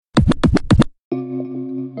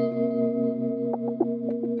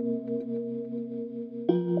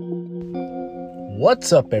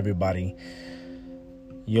What's up, everybody?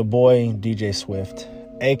 Your boy, DJ Swift,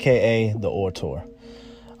 a.k.a. The Orator.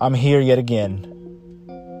 I'm here yet again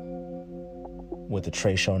with the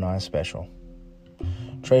Trey Show 9 special.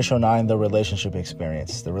 Trey Show 9, The Relationship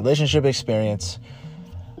Experience. The Relationship Experience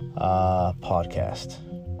podcast.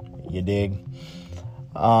 You dig?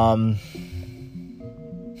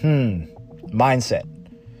 Mindset.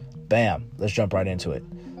 Bam. Let's jump right into it.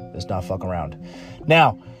 Let's not fuck around.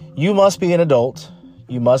 Now, you must be an adult.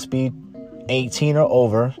 You must be 18 or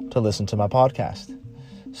over to listen to my podcast.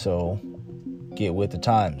 So, get with the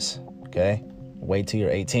times, okay? Wait till you're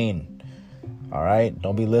 18. All right?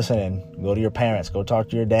 Don't be listening. Go to your parents. Go talk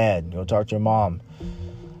to your dad. Go talk to your mom.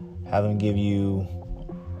 Have them give you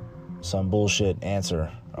some bullshit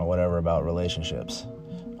answer or whatever about relationships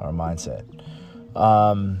or mindset.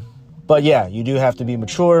 But yeah, you do have to be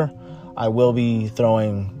mature. I will be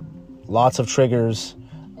throwing lots of triggers,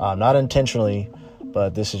 not intentionally,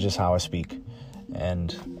 but this is just how I speak, and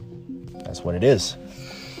that's what it is.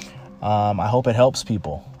 I hope it helps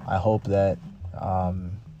people. I hope that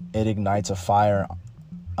it ignites a fire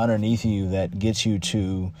underneath you that gets you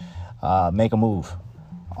to make a move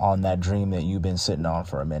on that dream that you've been sitting on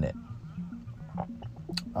for a minute.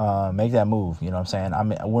 Make that move. You know what I'm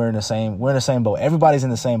saying? We're in the same boat. Everybody's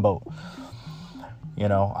in the same boat. You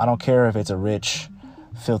know, I don't care if it's a rich,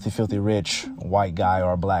 filthy rich white guy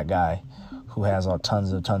or a black guy who has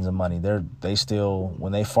tons of money. They still,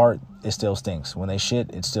 when they fart, it still stinks. When they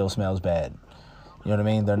shit, it still smells bad. You know what I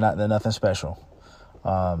mean? They're nothing special.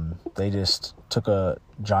 They just took a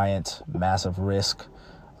giant, massive risk,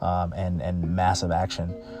 and massive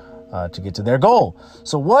action, to get to their goal.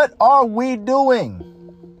 So what are we doing?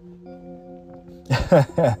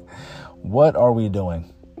 What are we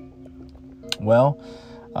doing? Well,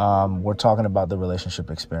 we're talking about the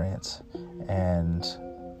relationship experience. And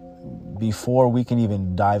before we can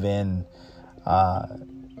even dive in,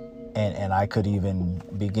 and I could even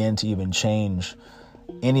begin to even change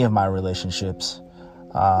any of my relationships,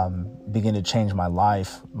 begin to change my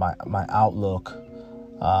life, my outlook,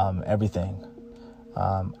 everything,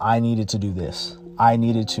 I needed to do this. I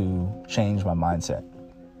needed to change my mindset.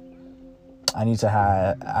 I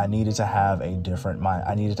needed to have a different mind.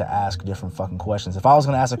 I needed to ask different fucking questions. If I was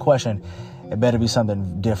going to ask a question, it better be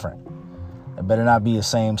something different. It better not be the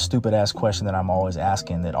same stupid ass question that I'm always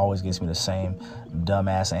asking that always gives me the same dumb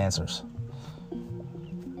ass answers.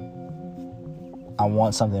 I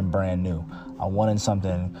want something brand new. I wanted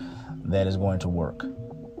something that is going to work.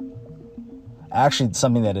 Actually,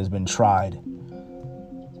 something that has been tried.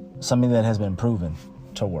 Something that has been proven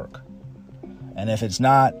to work. And if it's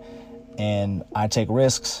not, and I take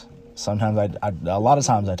risks, sometimes a lot of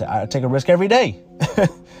times I take a risk every day.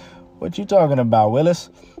 What you talking about, Willis?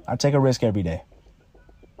 I take a risk every day.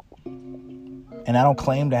 And I don't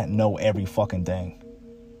claim to know every fucking thing.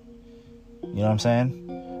 You know what I'm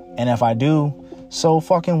saying? And if I do, so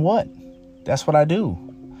fucking what? That's what I do.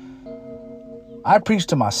 I preach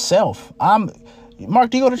to myself. Mark,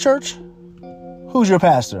 do you go to church? Who's your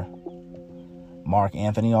pastor? Mark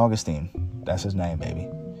Anthony Augustine. That's his name, baby.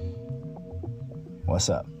 What's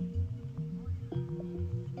up?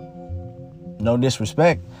 No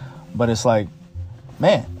disrespect, but it's like,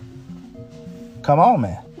 man, come on,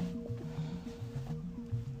 man.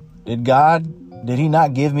 Did he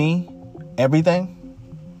not give me everything?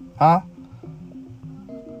 Huh?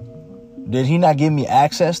 Did he not give me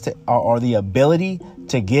access to or the ability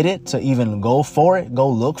to get it, to even go for it, go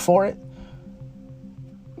look for it?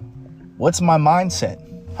 What's my mindset?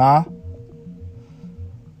 Huh?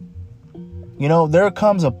 You know, there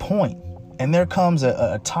comes a point, and there comes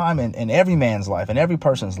a time in every man's life, in every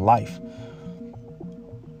person's life,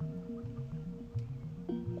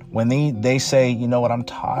 when they say, you know what, I'm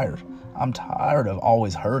tired. I'm tired of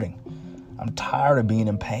always hurting. I'm tired of being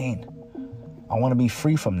in pain. I want to be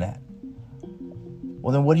free from that.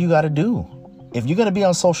 Well, then what do you got to do? If you're going to be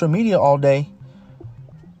on social media all day,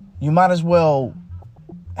 you might as well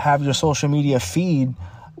have your social media feed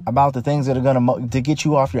about the things that are going to get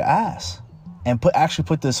you off your ass. And actually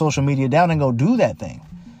put the social media down and go do that thing.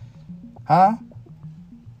 Huh?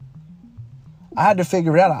 I had to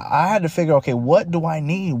figure it out. I had to figure, okay, what do I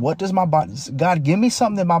need? What does my body... God, give me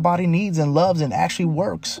something that my body needs and loves and actually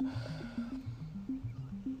works.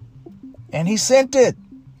 And he sent it.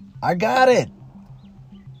 I got it.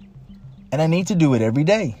 And I need to do it every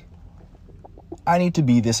day. I need to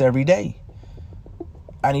be this every day.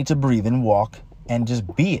 I need to breathe and walk and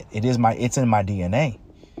just be it. It's in my DNA.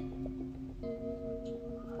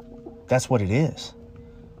 That's what it is.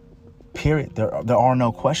 Period. There are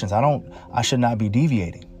no questions. I should not be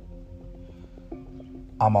deviating.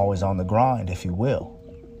 I'm always on the grind, if you will.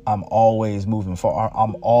 I'm always moving forward.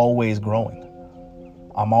 I'm always growing.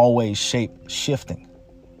 I'm always shifting.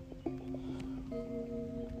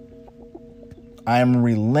 I am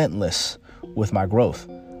relentless with my growth.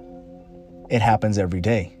 It happens every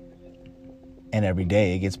day. And every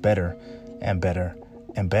day it gets better and better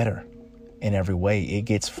and better. In every way, it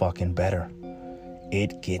gets fucking better.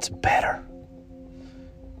 It gets better.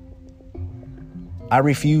 I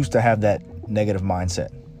refuse to have that negative mindset.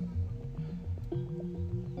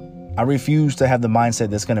 I refuse to have the mindset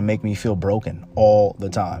that's going to make me feel broken all the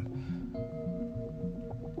time.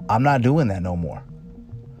 I'm not doing that no more.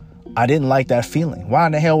 I didn't like that feeling. Why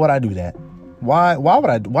in the hell would I do that? Why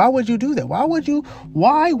would you do that? Why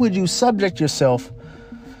would you subject yourself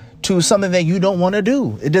to something that you don't want to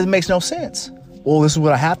do? It doesn't make no sense. Well, this is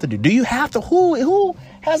what I have to do. Do you have to? Who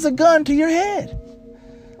has a gun to your head?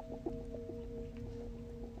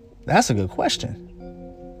 That's a good question.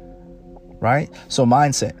 Right? So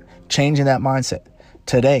mindset, changing that mindset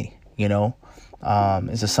today,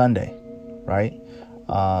 is a Sunday, right?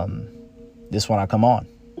 This one I come on,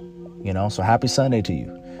 so happy Sunday to you,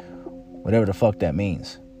 whatever the fuck that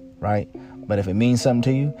means, right? But if it means something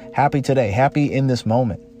to you, happy today, happy in this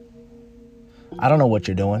moment. I don't know what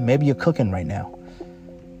you're doing. Maybe you're cooking right now.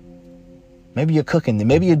 Maybe you're cooking.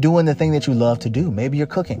 Maybe you're doing the thing that you love to do. Maybe you're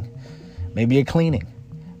cooking. Maybe you're cleaning.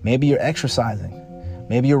 Maybe you're exercising.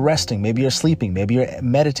 Maybe you're resting. Maybe you're sleeping. Maybe you're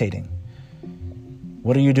meditating.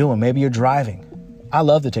 What are you doing? Maybe you're driving. I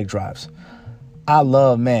love to take drives.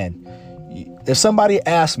 If somebody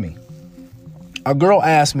asked me, a girl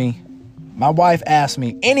asked me, my wife asked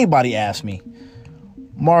me, anybody asked me,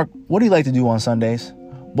 Mark, what do you like to do on Sundays?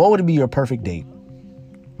 What would be your perfect date?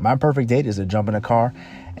 My perfect date is to jump in a car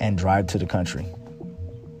and drive to the country.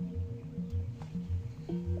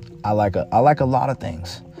 I like a lot of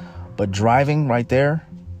things, but driving right there,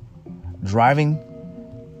 driving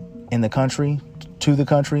in the country,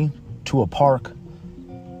 to a park,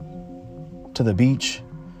 to the beach,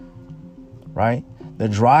 right? The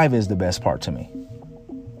drive is the best part to me.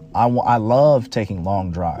 I love taking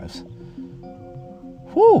long drives.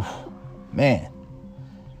 Whew, man.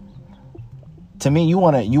 To me, you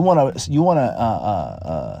wanna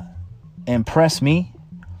impress me?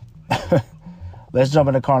 Let's jump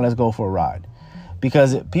in the car and let's go for a ride.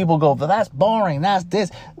 Because people go, but that's boring. That's this.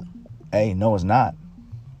 Hey, no, it's not.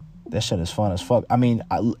 That shit is fun as fuck. I mean,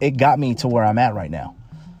 it got me to where I'm at right now.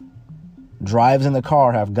 Drives in the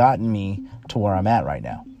car have gotten me to where I'm at right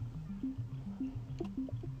now.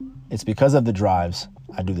 It's because of the drives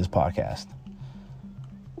I do this podcast.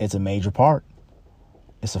 It's a major part.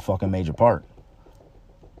 It's a fucking major part.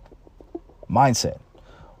 Mindset.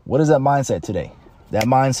 What is that mindset today? That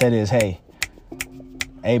mindset is, hey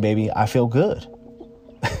baby, I feel good.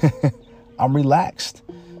 I'm relaxed.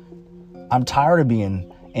 I'm tired of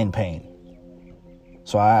being in pain.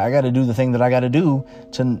 So I got to do the thing that I got to do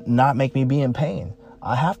to not make me be in pain.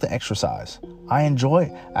 I have to exercise. I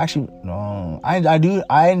enjoy, I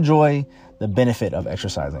enjoy the benefit of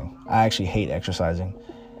exercising. I actually hate exercising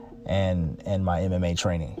and my MMA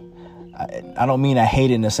training. I don't mean I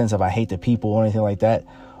hate it in the sense of I hate the people or anything like that,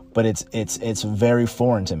 but it's very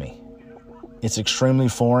foreign to me. It's extremely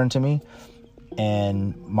foreign to me,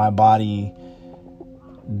 and my body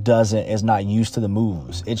is not used to the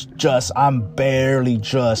moves. It's just, I'm barely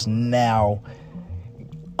just now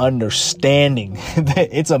understanding that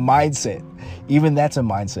it's a mindset. Even that's a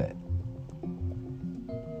mindset.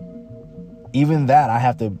 Even that, I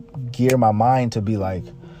have to gear my mind to be like,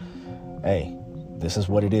 hey, this is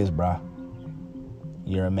what it is, bruh.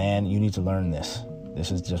 You're a man. You need to learn this.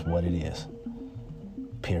 This is just what it is.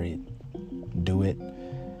 Period. Do it.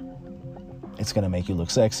 It's going to make you look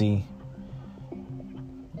sexy.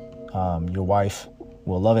 Your wife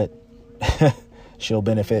will love it. She'll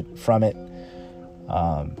benefit from it.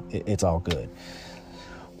 It's all good.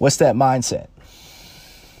 What's that mindset?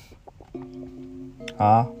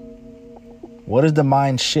 What is the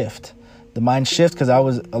mind shift? The mind shift, because a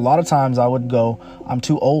lot of times I would go, I'm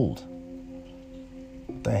too old.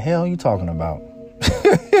 What the hell are you talking about?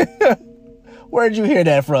 Where'd you hear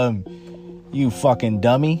that from, you fucking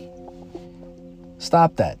dummy?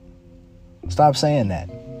 Stop that. Stop saying that.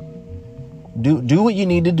 Do what you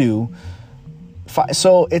need to do.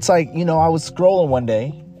 So it's like, I was scrolling one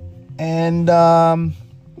day and on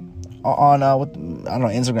I don't know,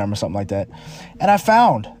 Instagram or something like that, and I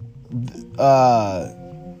found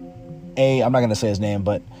I'm not gonna say his name,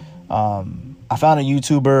 but I found a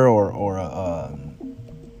YouTuber or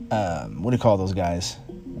what do you call those guys?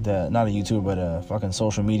 Not a YouTuber, but a fucking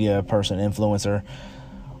social media person, influencer,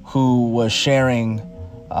 who was sharing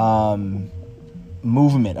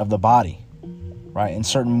movement of the body, right? And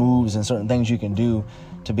certain moves and certain things you can do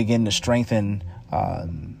to begin to strengthen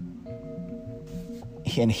and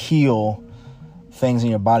heal things in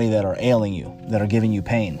your body that are ailing you, that are giving you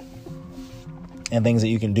pain. And things that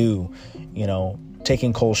you can do,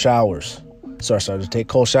 taking cold showers. So I started to take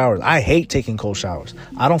cold showers. I hate taking cold showers.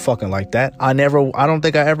 I don't fucking like that. I don't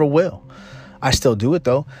think I ever will. I still do it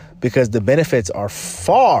though, because the benefits are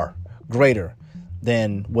far greater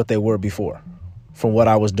than what they were before from what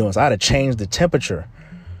I was doing. So I had to change the temperature.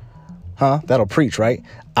 That'll preach, right?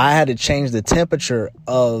 I had to change the temperature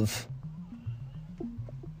of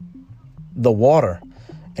the water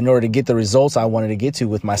in order to get the results I wanted to get to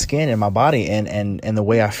with my skin and my body and the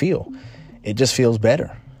way I feel. It just feels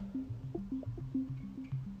better.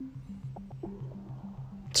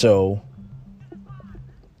 So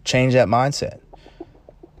change that mindset.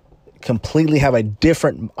 I have a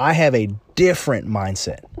different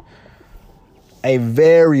mindset. A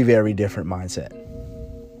very, very different mindset.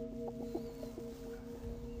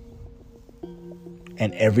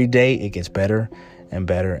 And every day it gets better and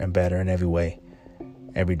better and better in every way.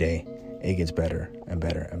 Every day it gets better and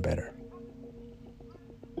better and better.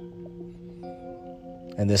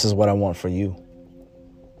 And this is what I want for you.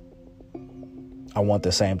 I want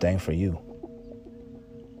the same thing for you.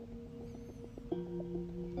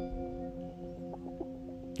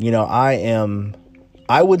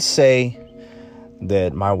 I would say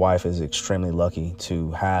that my wife is extremely lucky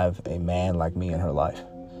to have a man like me in her life.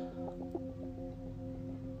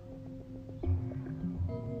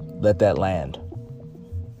 Let that land.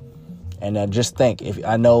 And just think, if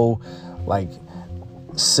I know like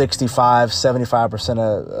 75%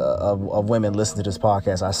 of women listen to this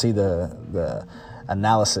podcast, I see the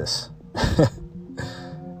analysis.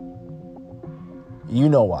 You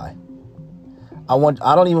know why. I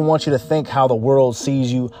don't even want you to think how the world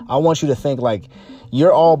sees you. I want you to think like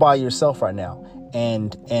you're all by yourself right now.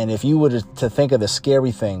 And if you were to think of the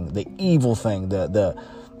scary thing, the evil thing, the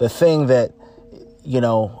thing that,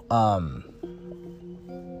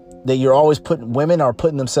 that you're always women are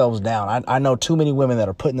putting themselves down. I know too many women that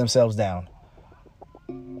are putting themselves down.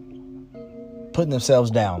 Putting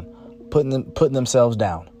themselves down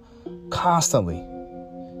constantly.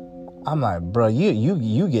 I'm like, bro,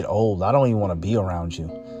 you get old. I don't even want to be around you.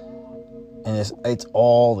 And it's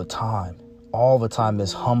all the time. All the time,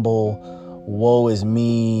 this humble, woe is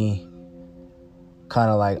me, kind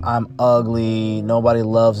of like, I'm ugly, nobody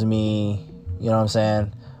loves me, you know what I'm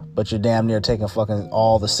saying? But you're damn near taking fucking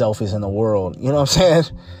all the selfies in the world, you know what I'm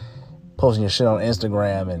saying? Posting your shit on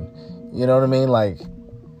Instagram and, you know what I mean? Like,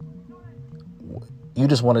 you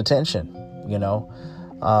just want attention,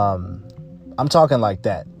 I'm talking like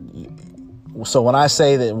that. So when I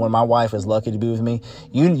say that when my wife is lucky to be with me,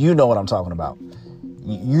 you know what I'm talking about.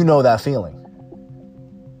 You know that feeling.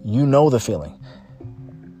 You know the feeling.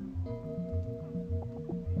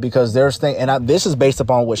 Because there's things, and this is based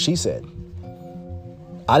upon what she said.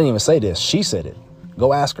 I didn't even say this. She said it.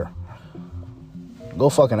 Go ask her. Go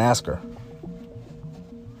fucking ask her.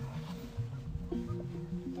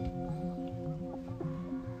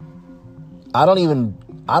 I don't even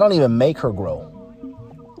make her grow.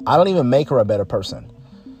 I don't even make her a better person.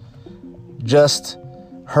 Just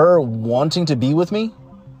her wanting to be with me.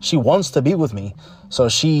 She wants to be with me. So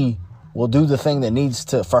she will do the thing that needs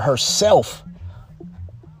to, for herself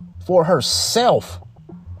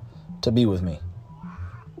to be with me.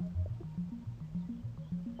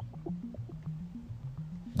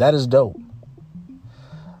 That is dope.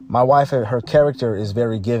 My wife, her character is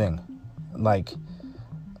very giving. Like,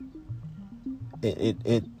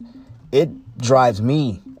 it drives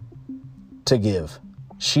me to give.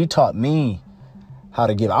 She taught me how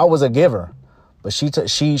to give. I was a giver, but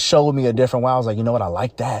she showed me a different way. I was like, you know what? I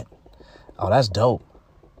like that. Oh, that's dope.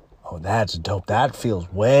 Oh, that's dope. That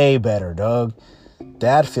feels way better, Doug.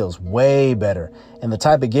 That feels way better. And the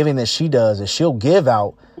type of giving that she does is she'll give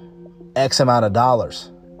out X amount of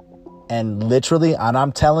dollars. And literally, and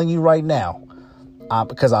I'm telling you right now,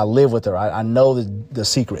 because I live with her, I know the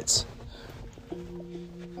secrets.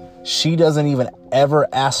 She doesn't even ever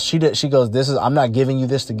ask. She goes, I'm not giving you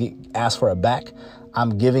this to ask for it back.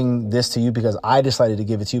 I'm giving this to you because I decided to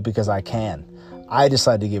give it to you because I can. I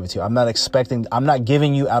decided to give it to you. I'm not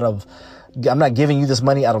giving you this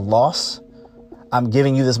money out of loss. I'm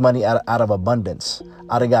giving you this money out of abundance.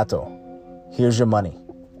 Arigato. Here's your money.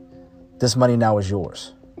 This money now is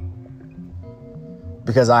yours.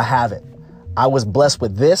 Because I have it. I was blessed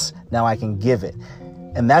with this. Now I can give it.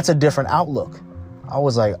 And that's a different outlook. I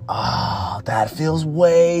was like, that feels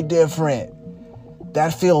way different.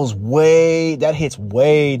 That hits way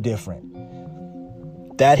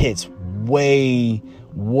different. That hits way,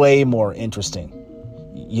 way more interesting.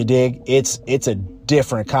 You dig? It's a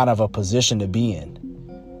different kind of a position to be in.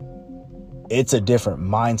 It's a different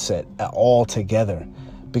mindset altogether.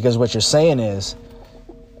 Because what you're saying is,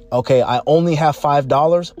 okay, I only have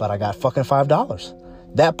 $5, but I got fucking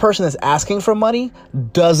 $5. That person that's asking for money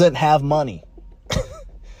doesn't have money.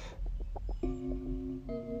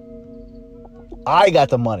 I got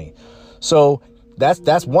the money. So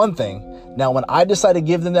that's one thing. Now, when I decide to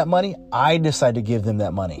give them that money, I decide to give them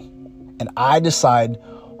that money. And I decide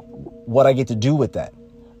what I get to do with that.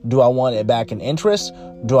 Do I want it back in interest?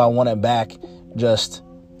 Do I want it back just,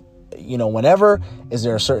 whenever? Is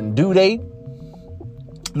there a certain due date?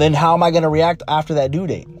 Then how am I going to react after that due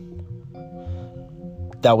date?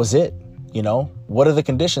 That was it. What are the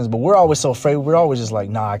conditions? But we're always so afraid. We're always just like,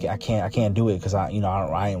 nah, I can't do it because I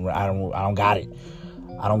don't got it.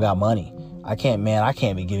 I don't got money. I can't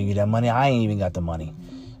be giving you that money. I ain't even got the money.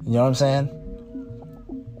 You know what I'm saying?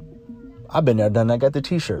 I've been there, done that, got the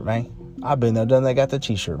t-shirt, man. I've been there, done that, got the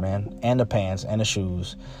t-shirt, man. And the pants and the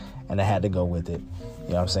shoes. And I had to go with it. You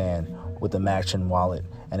know what I'm saying? With the matching wallet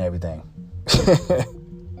and everything.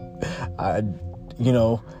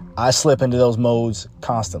 I slip into those modes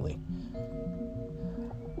constantly.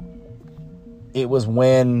 It was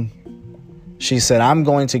when she said, I'm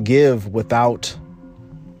going to give without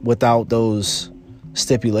those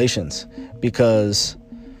stipulations because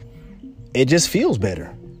it just feels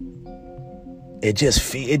better. It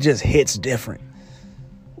just hits different.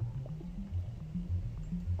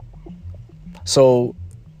 So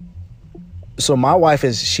my wife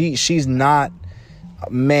is, she's not,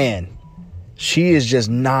 man, she is just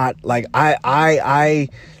not like, I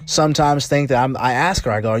sometimes think that I ask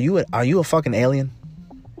her, I go, are you a fucking alien?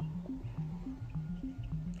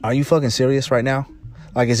 Are you fucking serious right now?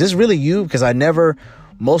 Like, is this really you? Because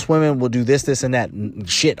most women will do this, and that.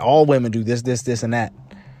 Shit, all women do this, and that.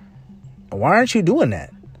 Why aren't you doing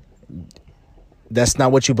that? That's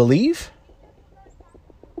not what you believe?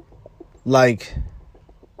 Like,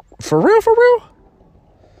 for real?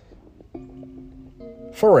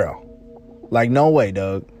 For real. Like, no way,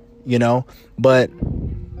 Doug.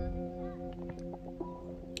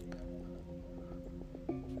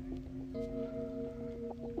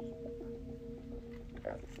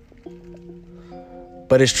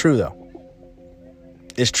 But it's true, though.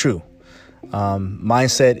 It's true.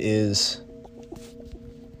 Mindset is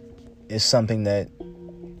something that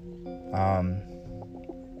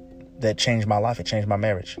changed my life. It changed my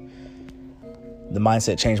marriage. The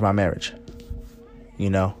mindset changed my marriage.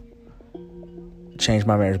 Changed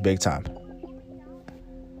my marriage big time.